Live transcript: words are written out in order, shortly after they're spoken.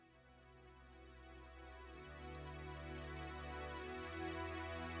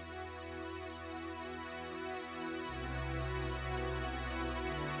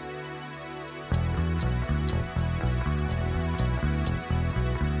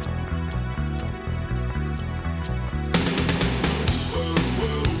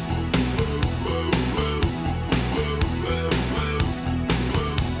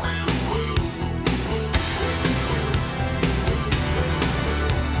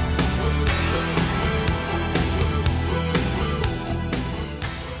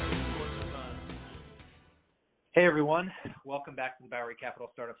Hey everyone, welcome back to the Bowery Capital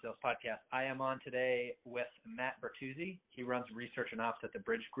Startup Sales Podcast. I am on today with Matt Bertuzzi. He runs research and ops at the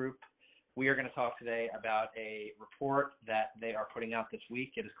Bridge Group. We are going to talk today about a report that they are putting out this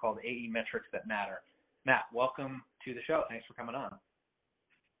week. It is called AE Metrics That Matter. Matt, welcome to the show. Thanks for coming on.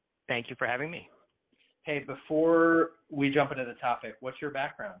 Thank you for having me. Hey, before we jump into the topic, what's your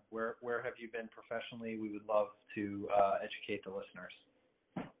background? Where have you been professionally? We would love to educate the listeners.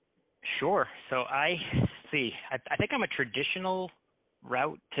 Sure. So I think I'm a traditional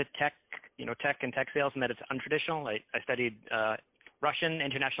route to tech, tech and tech sales, and that it's untraditional. I studied Russian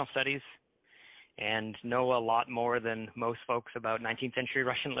international studies and know a lot more than most folks about 19th century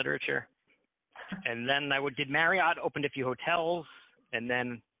Russian literature. And then I did Marriott, opened a few hotels, and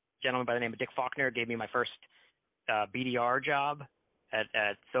then a gentleman by the name of Dick Faulkner gave me my first BDR job at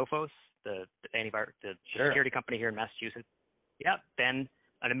Sophos, the security company here in Massachusetts. Yeah, then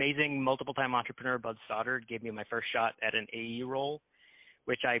an amazing multiple-time entrepreneur, Bud Stoddard, gave me my first shot at an AE role,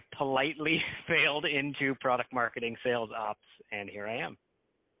 which I politely failed into product marketing, sales ops, and here I am.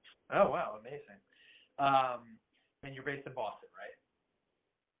 Oh, wow, amazing. And you're based in Boston, right?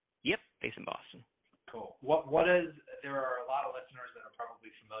 Yep, based in Boston. Cool. There are a lot of listeners that are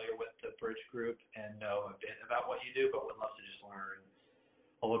probably familiar with the Bridge Group and know a bit about what you do, but would love to just learn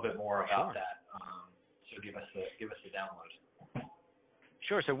a little bit more about that. So give us the download.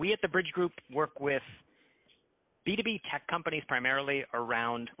 Sure. So we at the Bridge Group work with B2B tech companies primarily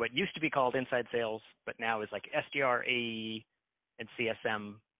around what used to be called inside sales, but now is like SDR, AE, and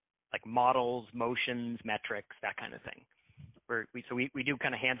CSM, like models, motions, metrics, that kind of thing. We do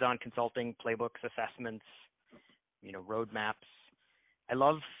kind of hands-on consulting, playbooks, assessments, roadmaps. I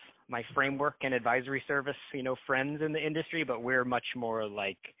love my framework and advisory service, friends in the industry, but we're much more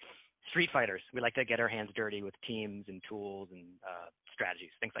like street fighters. We like to get our hands dirty with teams and tools and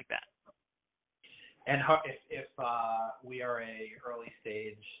strategies, things like that. And if we are a early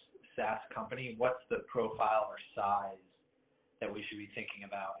stage SaaS company, what's the profile or size that we should be thinking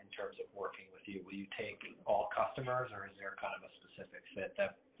about in terms of working with you? Will you take all customers, or is there kind of a specific fit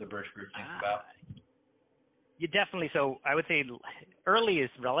that the Bridge Group thinks about? You definitely. So I would say early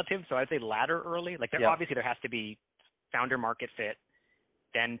is relative. So I'd say latter early. Like obviously there has to be founder market fit,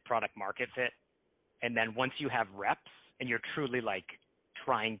 then product market fit, and then once you have reps and you're truly like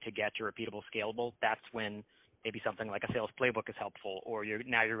trying to get to repeatable, scalable, that's when maybe something like a sales playbook is helpful, or you're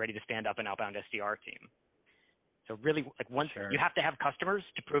ready to stand up an outbound SDR team. So really, like you have to have customers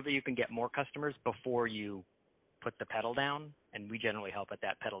to prove that you can get more customers before you put the pedal down, and we generally help at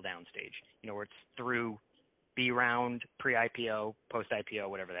that pedal down stage, where it's through B round, pre-IPO, post-IPO,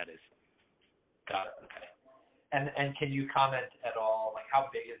 whatever that is. Got it. Okay. And can you comment at all, like how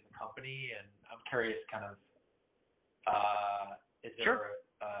big is the company? And I'm curious, kind of, is there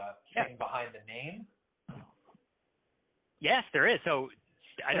a thing behind the name? Yes, there is. So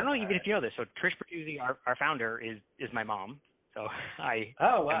I don't know even if you know this. So Trish Bertuzzi, our founder, is my mom. So I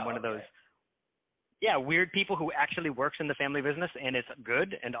am one of those weird people who actually works in the family business, and it's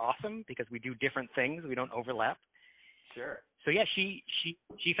good and awesome because we do different things. We don't overlap. Sure. So yeah, she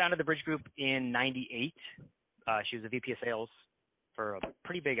founded the Bridge Group in '98. She was a VP of sales for a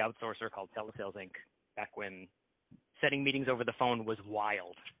pretty big outsourcer called Telesales Inc. back when setting meetings over the phone was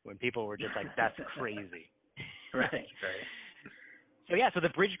wild, when people were just like, that's crazy. Right. So so the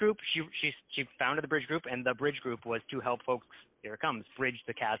Bridge Group, she founded the Bridge Group, and the Bridge Group was to help folks, here it comes, bridge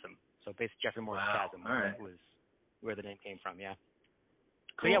the chasm. So basically Jeffrey Moore's chasm was where the name came from, yeah.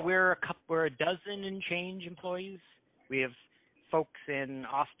 Cool. So we're a dozen and change employees. We have folks in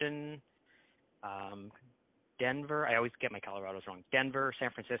Austin, Denver, I always get my Colorados wrong, Denver,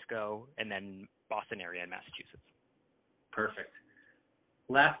 San Francisco, and then Boston area in Massachusetts. Perfect.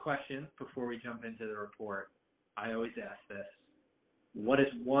 Last question before we jump into the report. I always ask this. What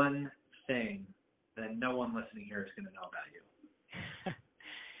is one thing that no one listening here is going to know about you?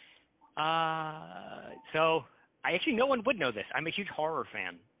 So no one would know this. I'm a huge horror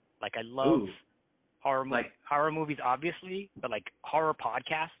fan. Like I love horror movies, obviously, but like horror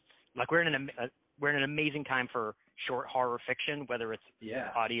podcasts. Like we're in an amazing time for short horror fiction, whether it's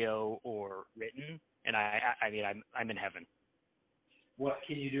audio or written. And I'm in heaven. What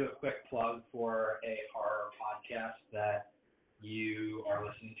can you do a quick plug for a horror podcast that you are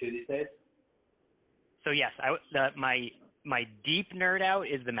listening to these days? So yes, my deep nerd out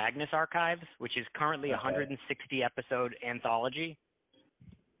is the Magnus Archives, which is currently a 160 episode anthology.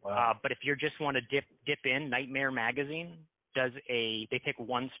 Wow. But if you just want to dip in, Nightmare Magazine they pick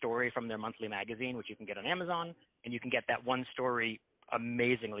one story from their monthly magazine, which you can get on Amazon, and you can get that one story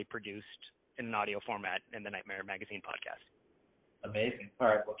amazingly produced in an audio format in the Nightmare Magazine podcast. Amazing. All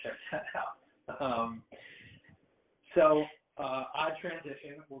right, we'll check that out. So odd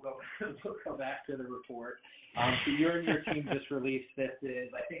transition. We'll go back to the report. So you and your team just released, this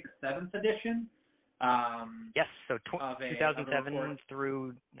is, I think, the 7th edition. Yes, so 2007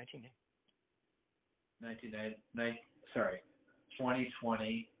 through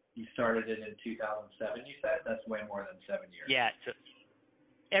 2020. You started it in 2007, you said? That's way more than 7 years. Yeah,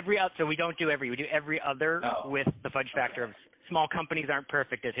 so we don't do we do every other with the fudge factor of small companies aren't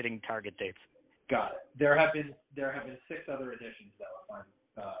perfect at hitting target dates. Got it. There have been 6 other editions, though, if I'm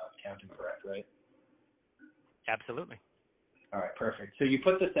counting correct, right? Absolutely. All right, perfect. So you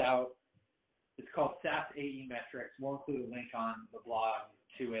put this out. It's called SaaS AE Metrics. We'll include a link on the blog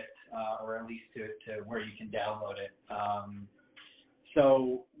to it, or at least to where you can download it.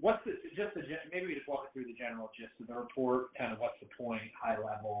 So maybe we just walk us through the general gist of the report, kind of what's the point, high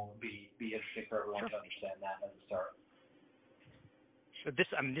level, be interesting for everyone to understand that as a start. So this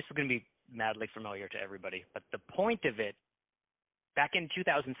is going to be madly familiar to everybody, but the point of it, back in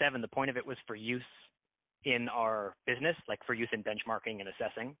 2007, the point of it was for use in our business, like for use in benchmarking and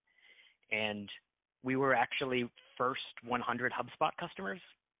assessing. And we were actually first 100 HubSpot customers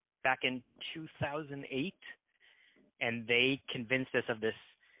back in 2008. And they convinced us of this,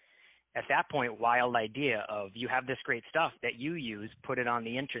 at that point, wild idea of you have this great stuff that you use, put it on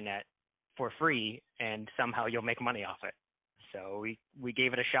the internet for free, and somehow you'll make money off it. So we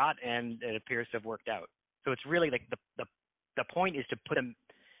gave it a shot, and it appears to have worked out. So it's really like the point is to put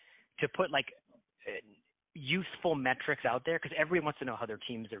useful metrics out there, because everyone wants to know how their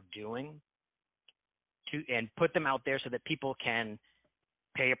teams are doing, and put them out there so that people can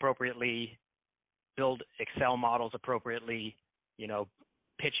pay appropriately, build Excel models appropriately,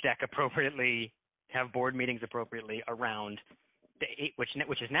 pitch deck appropriately, have board meetings appropriately around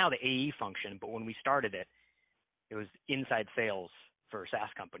which is now the AE function. But when we started it, it was inside sales for SaaS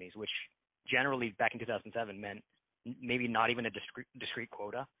companies, which generally back in 2007 meant maybe not even a discrete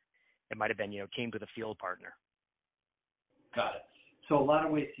quota. It might have been, teamed with a field partner. Got it. So a lot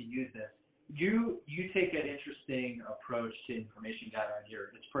of ways to use this. You take an interesting approach to information gathering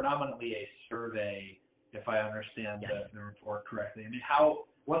here. It's predominantly a survey, if I understand the report correctly. I mean,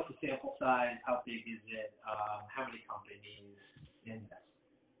 what's the sample size? How big is it? How many companies in this?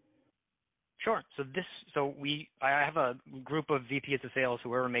 Sure. I have a group of VPs of sales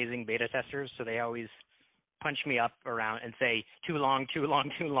who are amazing beta testers. So they always punch me up around and say too long.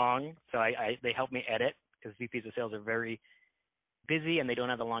 So they help me edit, because VPs of sales are very busy and they don't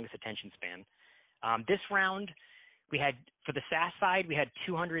have the longest attention span. This round, we had, for the SaaS side, we had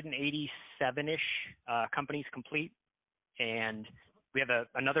 287-ish companies complete, and we have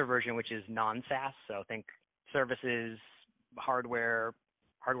another version which is non-SaaS. So think services, hardware,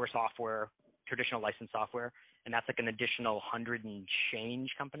 software, traditional licensed software, and that's like an additional 100 and change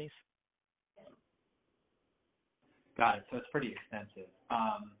companies. Got it. So it's pretty extensive.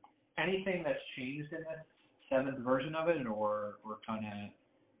 Anything that's changed in this 7th version of it, or kind of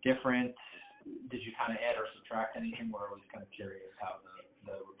different? Did you kind of add or subtract anything? Or I was kind of curious how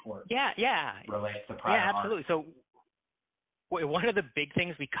the report relates to prior. Yeah, absolutely. So one of the big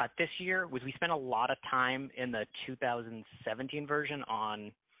things we cut this year was we spent a lot of time in the 2017 version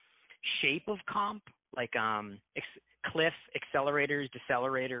on shape of comp, like cliff, accelerators,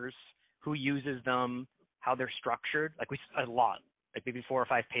 decelerators, who uses them, how they're structured. Like a lot, like maybe 4 or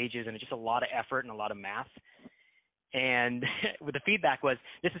 5 pages, and it's just a lot of effort and a lot of math. And the feedback was,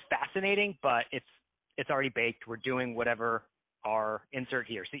 this is fascinating, but it's already baked. We're doing whatever our insert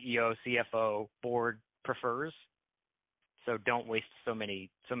here, CEO, CFO, board prefers. So don't waste so many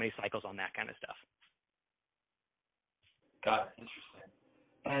cycles on that kind of stuff. Got it. Interesting.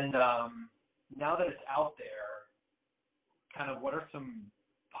 And now that it's out there, kind of what are some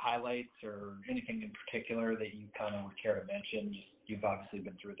highlights or anything in particular that you kind of would care to mention? You've obviously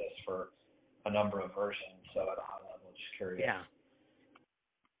been through this for a number of versions, so at a high level, just curious. Yeah.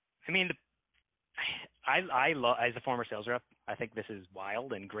 I mean, I love, as a former sales rep, I think this is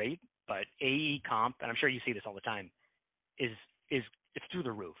wild and great, but AE comp, and I'm sure you see this all the time, is it's through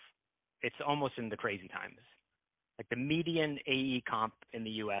the roof. It's almost in the crazy times. Like the median AE comp in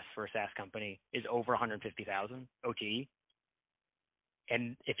the U.S. for a SaaS company is over 150,000 OTE.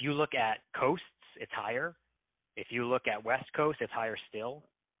 And if you look at coasts, it's higher. If you look at West Coast, it's higher still.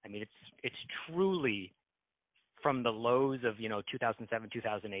 I mean, it's truly from the lows of 2007,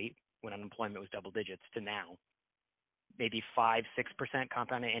 2008, when unemployment was double digits, to now, maybe 5-6%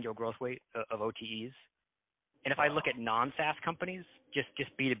 compounded annual growth rate of OTEs. And if I look at non-SaaS companies, just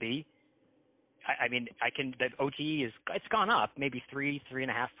B2B, I mean, the OTE it's gone up maybe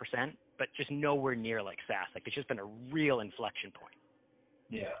 3.5%, but just nowhere near like SaaS. Like it's just been a real inflection point.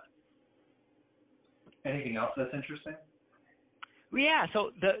 Yeah. Anything else that's interesting? Yeah,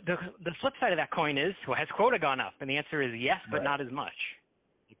 so the flip side of that coin is, well, has quota gone up? And the answer is yes, but not as much.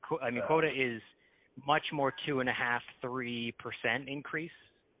 I mean, quota is much more 2.5-3% increase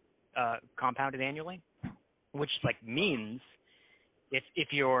compounded annually, which like means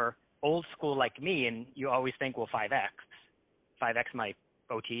if you're old school like me and you always think, well, 5x my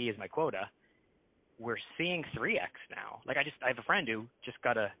OTE is my quota, we're seeing 3x now. Like I have a friend who just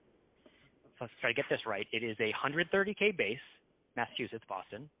got let's try to get this right. It is a 130K base, Massachusetts,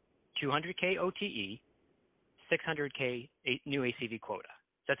 Boston, 200K OTE, 600K new ACV quota.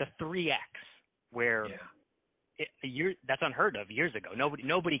 So that's a 3x where that's unheard of years ago.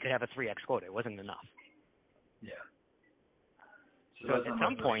 Nobody could have a 3x quota. It wasn't enough. Yeah. So at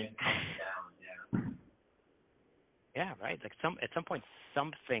some point, yeah, right. Like at some point,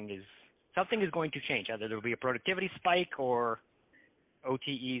 something is going to change. Either there will be a productivity spike or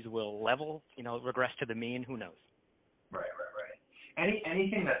OTEs will level, regress to the mean. Who knows? Right.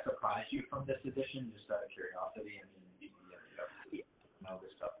 Anything that surprised you from this edition, just out of curiosity? I mean, you know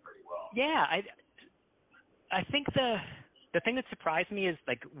this stuff pretty well. Yeah, I think the thing that surprised me is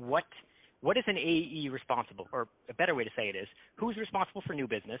like what is an AE responsible, or a better way to say it is, who's responsible for new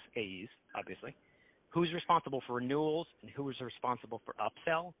business, AEs, obviously, who's responsible for renewals, and who is responsible for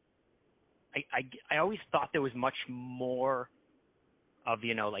upsell. I always thought there was much more of,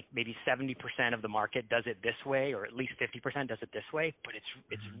 like maybe 70% of the market does it this way, or at least 50% does it this way, but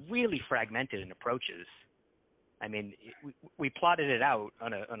it's really fragmented in approaches. I mean, we plotted it out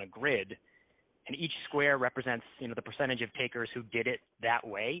on a grid, and each square represents, the percentage of takers who did it that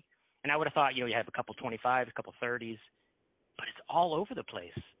way. And I would have thought, you have a couple 25s, a couple 30s, but it's all over the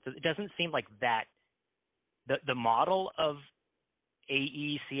place. So it doesn't seem like that the model of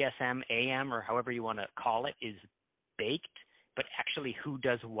AE, CSM, AM, or however you want to call it, is baked, but actually who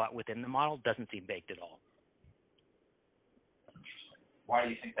does what within the model doesn't seem baked at all. Interesting. Why do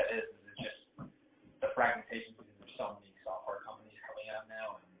you think that is? Is it just the fragmentation because there's so many software companies coming out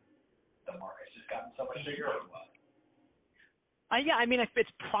now and the market's just gotten so much bigger, or what? Yeah, I mean,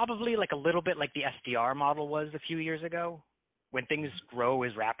 it's probably like a little bit like the SDR model was a few years ago. When things grow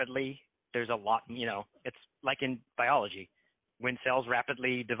as rapidly, there's a lot, it's like in biology. When cells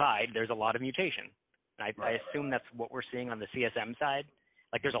rapidly divide, there's a lot of mutation. And I assume that's what we're seeing on the CSM side.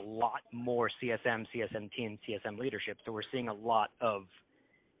 Like there's a lot more CSM, CSM team, CSM leadership. So we're seeing a lot of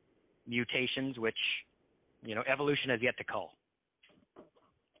mutations, which, evolution has yet to call.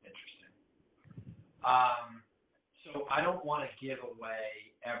 Interesting. So I don't want to give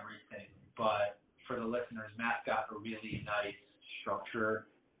away everything, but for the listeners, Matt got a really nice structure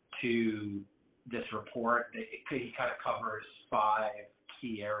to this report. He kind of covers 5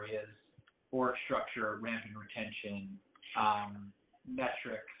 key areas: org structure, ramping retention,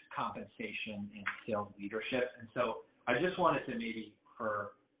 metrics, compensation, and sales leadership. And so I just wanted to maybe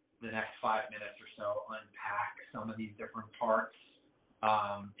for the next 5 minutes or so unpack some of these different parts,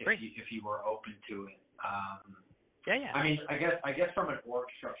 if you were open to it. Yeah. I mean, I guess from an org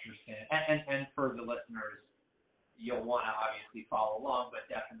structure standpoint, and for the listeners, you'll want to obviously follow along, but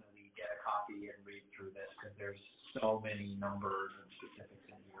definitely get a copy and read through this because there's so many numbers and specifics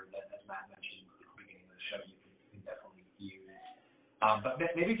in here that, as Matt mentioned at the beginning of the show, you can definitely use. But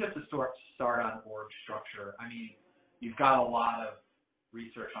maybe just to start on org structure. I mean, you've got a lot of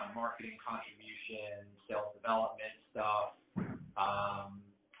research on marketing contribution, sales development stuff,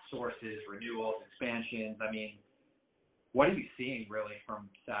 sources, renewals, expansions. I mean, what are you seeing really from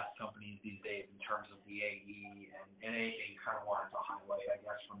SaaS companies these days in terms of the AE and anything you kind of wanted to highlight, I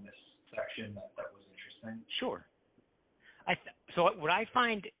guess, from this section that was interesting? Sure. What I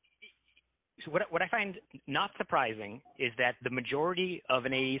find not surprising is that the majority of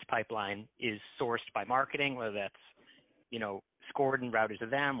an AE's pipeline is sourced by marketing, whether that's, scored and routed to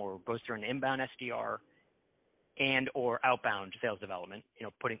them or goes through an inbound SDR and or outbound sales development,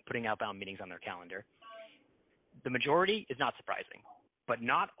 putting outbound meetings on their calendar. The majority is not surprising, but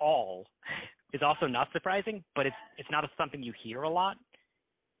not all is also not surprising, but it's not something you hear a lot.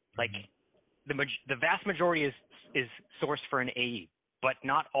 Like the vast majority is sourced for an AE, but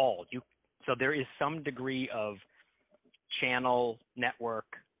not all. So there is some degree of channel, network,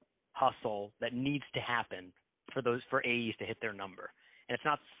 hustle that needs to happen for AEs to hit their number. And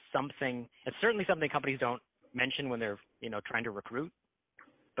it's certainly something companies don't mention when they're, trying to recruit,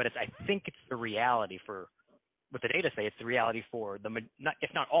 but I think it's the reality for what the data say. It's the reality for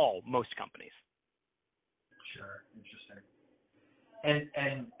if not all, most companies. Sure. Interesting.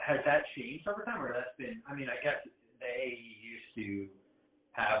 And has that changed over time, or that's been, I mean, I guess the AE used to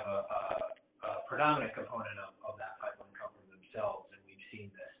have a predominant component of that pipeline come from themselves, and we've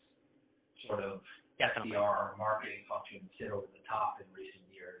seen this sort of Definitely. SDR marketing functions sit over the top in recent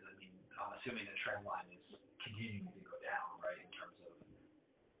years. I mean, I'm assuming the trend line is continuing to go down, right, in terms of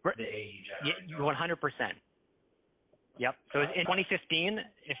the AE generating. 100%. Yep. So in 2015,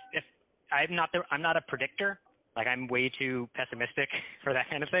 if I'm not a predictor, like I'm way too pessimistic for that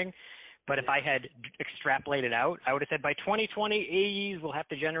kind of thing. But if I had extrapolated out, I would have said by 2020 AEs will have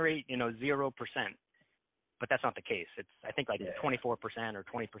to generate 0%. But that's not the case. It's I think like 24% or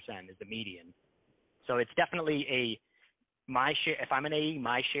 20% is the median. So it's definitely my share. If I'm an AE,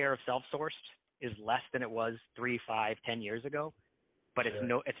 my share of self-sourced is less than it was 3, 5, 10 years ago. But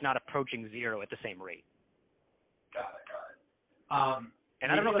it's not approaching zero at the same rate. Got it.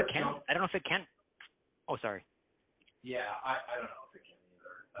 And I don't know if it can. I don't know if it can. Oh, sorry. Yeah, I don't know if it can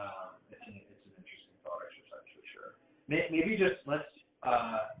either. It's an interesting thought exercise for sure. Maybe just let's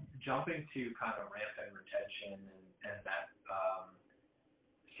jump into kind of ramp and retention and that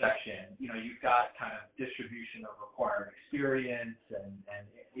section. You've got kind of distribution of required experience and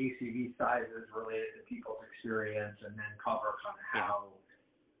ACV sizes related to people's experience, and then cover kind of how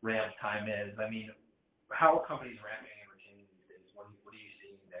ramp time is. I mean, how are companies ramping and retaining these days? What are you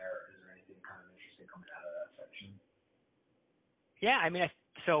seeing there? Is there anything kind of interesting coming out of that section? Yeah, I mean,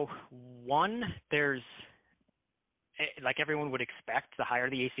 so one, there's, like everyone would expect, the higher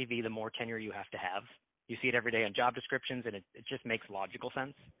the ACV, the more tenure you have to have. You see it every day on job descriptions, and it just makes logical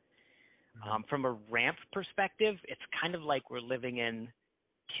sense. From a ramp perspective, it's kind of like we're living in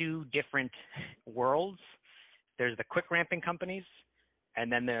two different worlds. There's the quick ramping companies,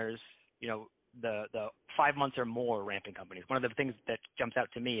 and then there's, the 5 months or more ramping companies. One of the things that jumps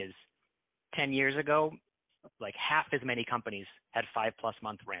out to me is 10 years ago, like half as many companies had 5+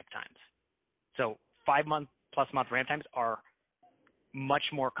 month ramp times. So 5+ month ramp times are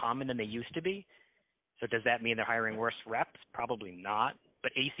much more common than they used to be. So does that mean they're hiring worse reps? Probably not.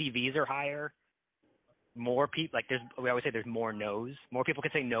 But ACVs are higher. More people, we always say there's more no's. More people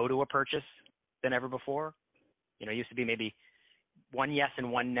can say no to a purchase than ever before. It used to be maybe 1 yes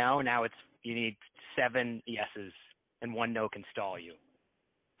and 1 no. Now you need 7 yeses and 1 no can stall you.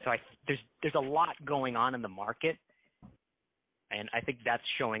 So there's a lot going on in the market, and I think that's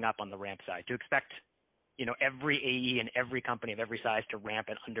showing up on the ramp side. To expect, every AE and every company of every size to ramp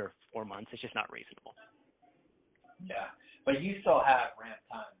in under 4 months, it's just not reasonable. Yeah, but you still have ramp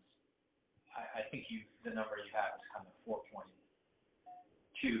times. I think the number you have is kind of 4.2,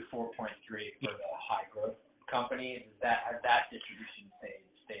 4.3 for the high growth companies. Has that distribution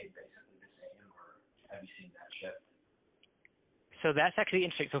stayed basically the same, or have you seen that shift? So that's actually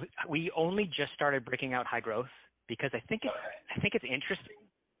interesting. So we only just started breaking out high growth because I think it's interesting.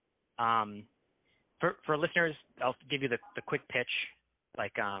 For listeners, I'll give you the quick pitch.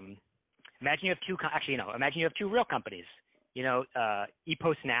 Like, imagine you have two real companies.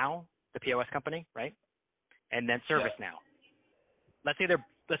 EPOS Now, the POS company, right? And then ServiceNow. Let's say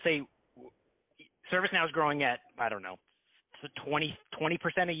ServiceNow is growing at, I don't know,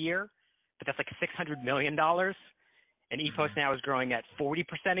 20% a year, but that's like $600 million. And EPOS Now is growing at 40%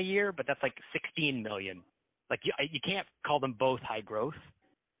 a year, but that's like $16 million. Like you can't call them both high growth.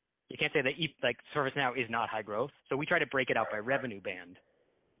 You can't say that ServiceNow is not high growth. So we try to break it out by revenue band.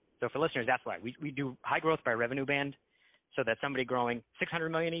 So for listeners, that's why we do high growth by revenue band, so that somebody growing $600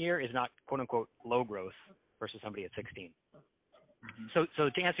 million a year is not quote unquote low growth versus somebody at 16. So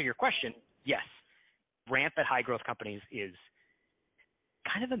to answer your question, yes, ramp at high growth companies is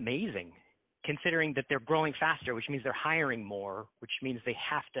kind of amazing, considering that they're growing faster, which means they're hiring more, which means they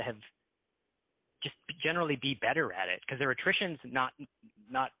have to have just generally be better at it because their attrition's not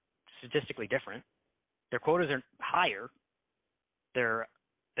statistically different. Their quotas are higher. Their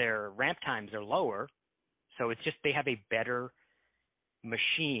ramp times are lower. So it's just they have a better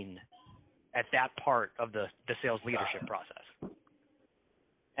machine at that part of the sales leadership process.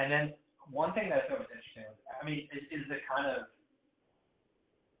 And then one thing that I thought was interesting was, I mean, is the kind of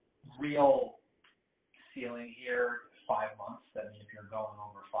real ceiling here 5 months? I mean, if you're going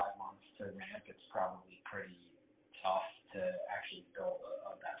over 5 months to ramp, it's probably pretty tough to actually build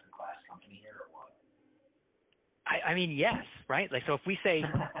a best-in-class company here, or what? I mean, yes, right? Like, so if we say,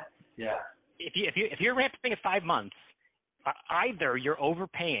 if you're ramping at 5 months, either you're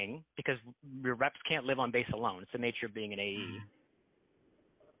overpaying because your reps can't live on base alone. It's the nature of being an AE.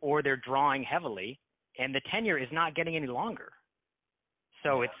 Or they're drawing heavily, and the tenure is not getting any longer.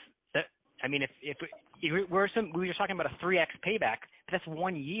 So it's that. I mean, if we were just talking about a 3x payback, but that's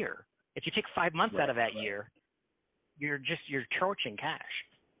 1 year. If you take 5 months out of that year, you're torching cash.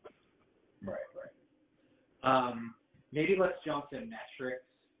 Right. Maybe let's jump to metrics.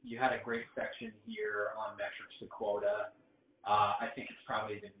 You had a great section here on metrics to quota. I think it's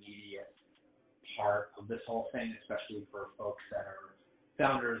probably the meatiest part of this whole thing, especially for folks that are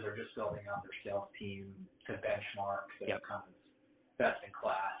founders or just building out their sales team to benchmark that are kind of best in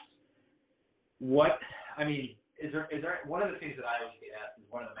class. Is there one of the things that I always get asked is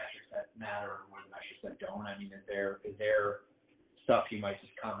what are the metrics that matter and what are the metrics that don't? I mean, is there stuff you might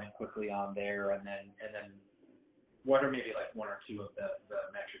just comment quickly on there, and then what are maybe like one or two of the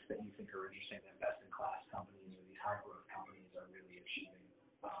metrics that you think are interesting that best in class companies or these high growth companies are really achieving?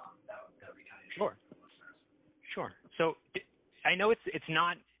 That would be kind of interesting for listeners. Sure. So I know it's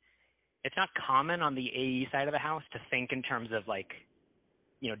not common on the AE side of the house to think in terms of like,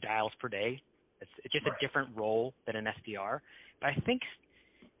 dials per day. It's just a different role than an SDR. But I think,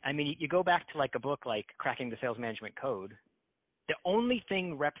 you go back to like a book like Cracking the Sales Management Code. The only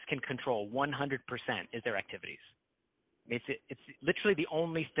thing reps can control 100% is their activities. It's literally the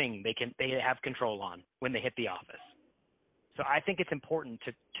only thing they have control on when they hit the office. So I think it's important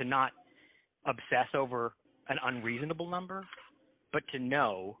to not obsess over an unreasonable number, but to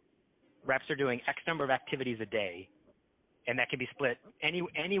know reps are doing X number of activities a day, and that can be split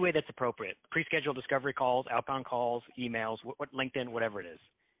any way that's appropriate. Pre-scheduled discovery calls, outbound calls, emails, what LinkedIn, whatever it is.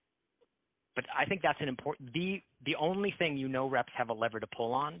 But I think that's an important, the only thing reps have a lever to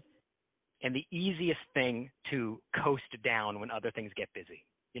pull on, and the easiest thing to coast down when other things get busy.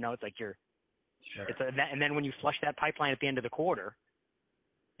 It's like and then when you flush that pipeline at the end of the quarter,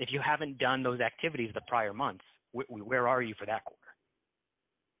 if you haven't done those activities the prior months, where are you for that quarter?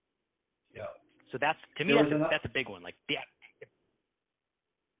 Yeah. So that's, to me, that's a big one. Like,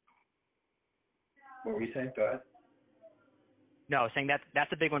 what were you saying? Go ahead. No, I was saying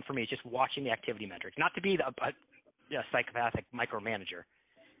that's a big one for me. It's just watching the activity metrics, not to be a psychopathic micromanager,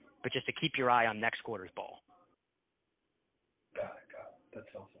 but just to keep your eye on next quarter's ball. Got it. That's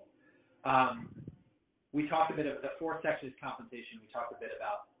helpful. We talked a bit of the fourth section is compensation. We talked a bit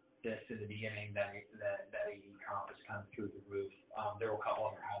about this in the beginning that AE comp is kind of through the roof. There were a couple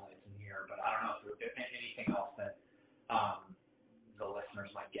other highlights in here, but I don't know if there's anything else that the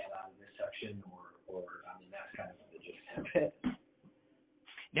listeners might get out of this section, or that's kind of the gist of it.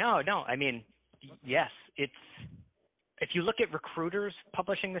 No. Yes, if you look at recruiters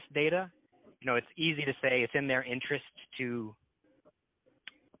publishing this data, it's easy to say it's in their interest to.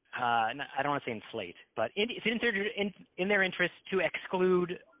 I don't want to say inflate, but it's in their interest to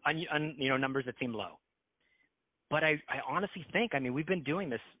exclude numbers that seem low. But I honestly think, we've been doing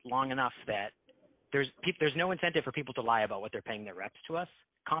this long enough that there's no incentive for people to lie about what they're paying their reps to us.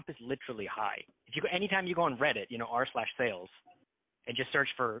 Comp is literally high. Anytime you go on Reddit, r/sales, and just search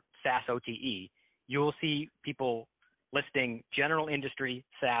for SaaS OTE, you will see people listing general industry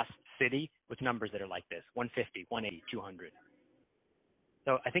SaaS city with numbers that are like this: 150, 180, 200.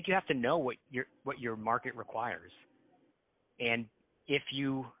 So I think you have to know what your market requires, and if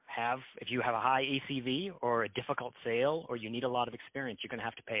you have a high ACV or a difficult sale or you need a lot of experience, you're going to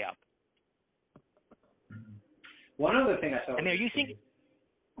have to pay up. Mm-hmm. One other thing I saw. And are you seeing?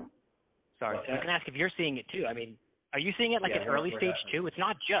 Sorry, I can ask if you're seeing it too. Are you seeing it like at early stage too? It's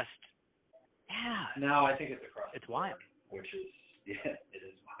not just. Yeah. No, I think it's across. It's wild. Which is it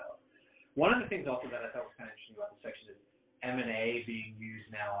is wild. One of the things also that I thought was kind of interesting about this section is M&A being used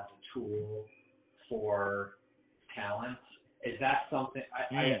now as a tool for talent. Is that something,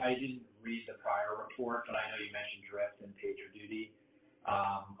 I didn't read the prior report, but I know you mentioned Drift and PagerDuty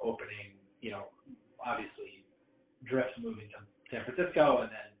opening, obviously Drift moving to San Francisco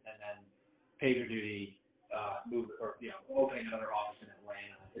and then PagerDuty opening another office in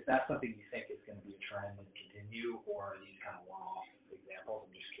Atlanta. Is that something you think is going to be a trend and continue, or are these kind of one-off examples?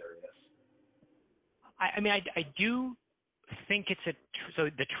 I'm just curious. I do think so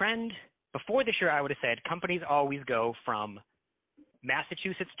the trend before this year, I would have said companies always go from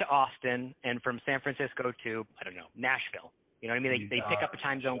Massachusetts to Austin and from San Francisco to, Nashville. You know what I mean? They pick up a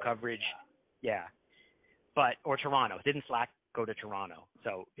time zone coverage. Yeah. Or Toronto. Didn't Slack go to Toronto?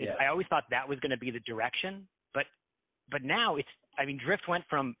 So I always thought that was going to be the direction. But now Drift went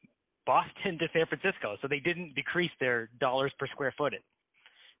from Boston to San Francisco, so they didn't decrease their dollars per square foot.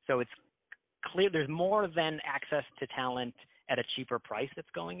 So it's clear there's more than access to talent at a cheaper price that's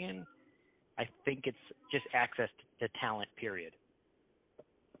going in. I think it's just access to talent, period.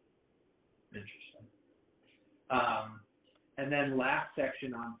 Interesting. And then last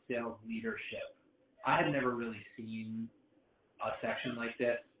section on sales leadership. I had never really seen a section like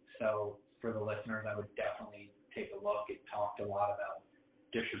this, so for the listeners, I would definitely take a look. It talked a lot about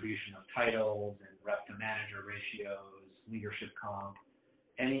distribution of titles and rep to manager ratios, leadership comp.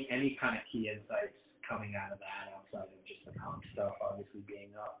 Any kind of key insights coming out of that outside of just the comp stuff obviously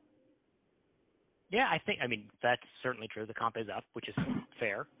being up? Yeah, that's certainly true. The comp is up, which is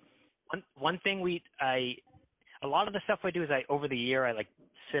fair. one thing a lot of the stuff I do is over the year I like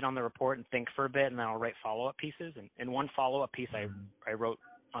sit on the report and think for a bit, and then I'll write follow-up pieces. And one follow-up piece I wrote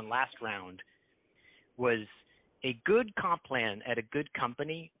on last round was a good comp plan at a good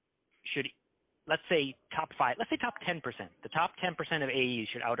company should, let's say top 10%. The top 10% of AEs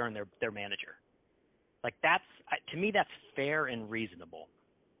should out earn their manager. Like to me, that's fair and reasonable.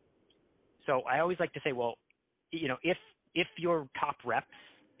 So I always like to say, well, if your top reps,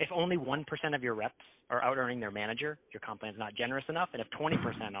 if only 1% of your reps are out earning their manager, your comp plan is not generous enough. And if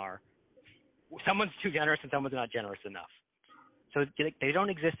 20% are, someone's too generous and someone's not generous enough. So they don't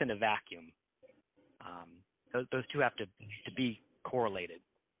exist in a vacuum. Those two have to be correlated.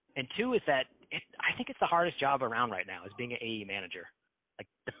 And two is that I think it's the hardest job around right now is being an AE manager. Like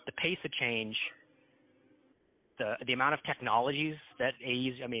the pace of change, the amount of technologies that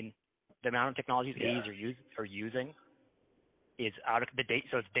AEs, the amount of technologies AEs are using is out of the date.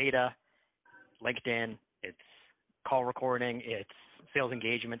 So it's data, LinkedIn, it's call recording, it's sales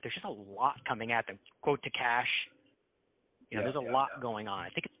engagement. There's just a lot coming at them. Quote to cash. There's a lot going on. I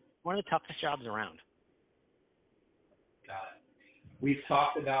think it's one of the toughest jobs around. Got it. We've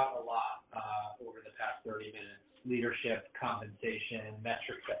talked about a lot over the past 30 minutes: leadership, compensation,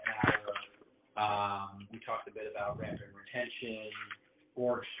 metrics that matter. We talked a bit about ramp and retention,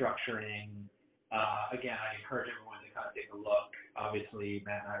 org structuring. Again, I encourage everyone to kind of take a look. Obviously,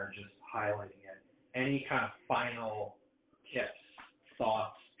 Matt and I are just highlighting it. Any kind of final tips,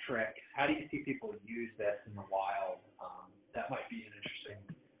 thoughts, tricks? How do you see people use this in the wild? That might be an interesting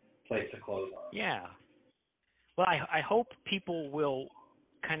place to close on. Yeah. Well, I hope people will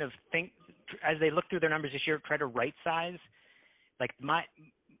kind of think, as they look through their numbers this year, try to right size. Like the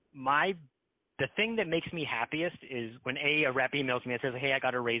thing that makes me happiest is when a rep emails me and says, "Hey, I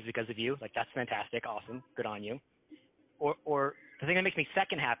got a raise because of you." Like, that's fantastic, awesome, good on you. Or the thing that makes me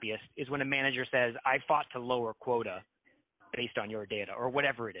second happiest is when a manager says, "I fought to lower quota based on your data," or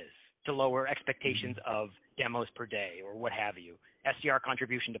whatever it is, to lower expectations of demos per day or what have you, SDR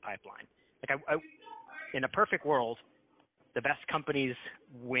contribution to pipeline. Like in a perfect world, the best companies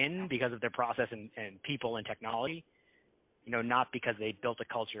win because of their process and people and technology, not because they built a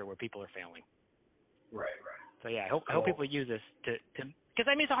culture where people are failing. Right. So yeah, I hope people use this to because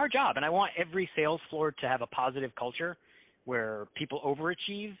it's a hard job, and I want every sales floor to have a positive culture where people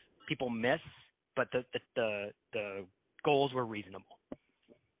overachieve, people miss, but the goals were reasonable.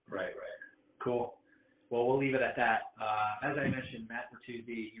 Right. Cool. Well, we'll leave it at that. As I mentioned, Matt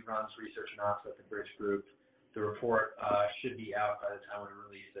Bertuzzi, he runs research and ops at the Bridge Group. The report should be out by the time we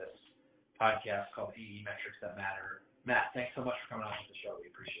release this podcast called AE Metrics That Matter. Matt, thanks so much for coming on to the show. We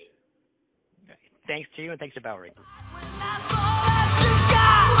appreciate it. Thanks to you, and thanks to Bowery.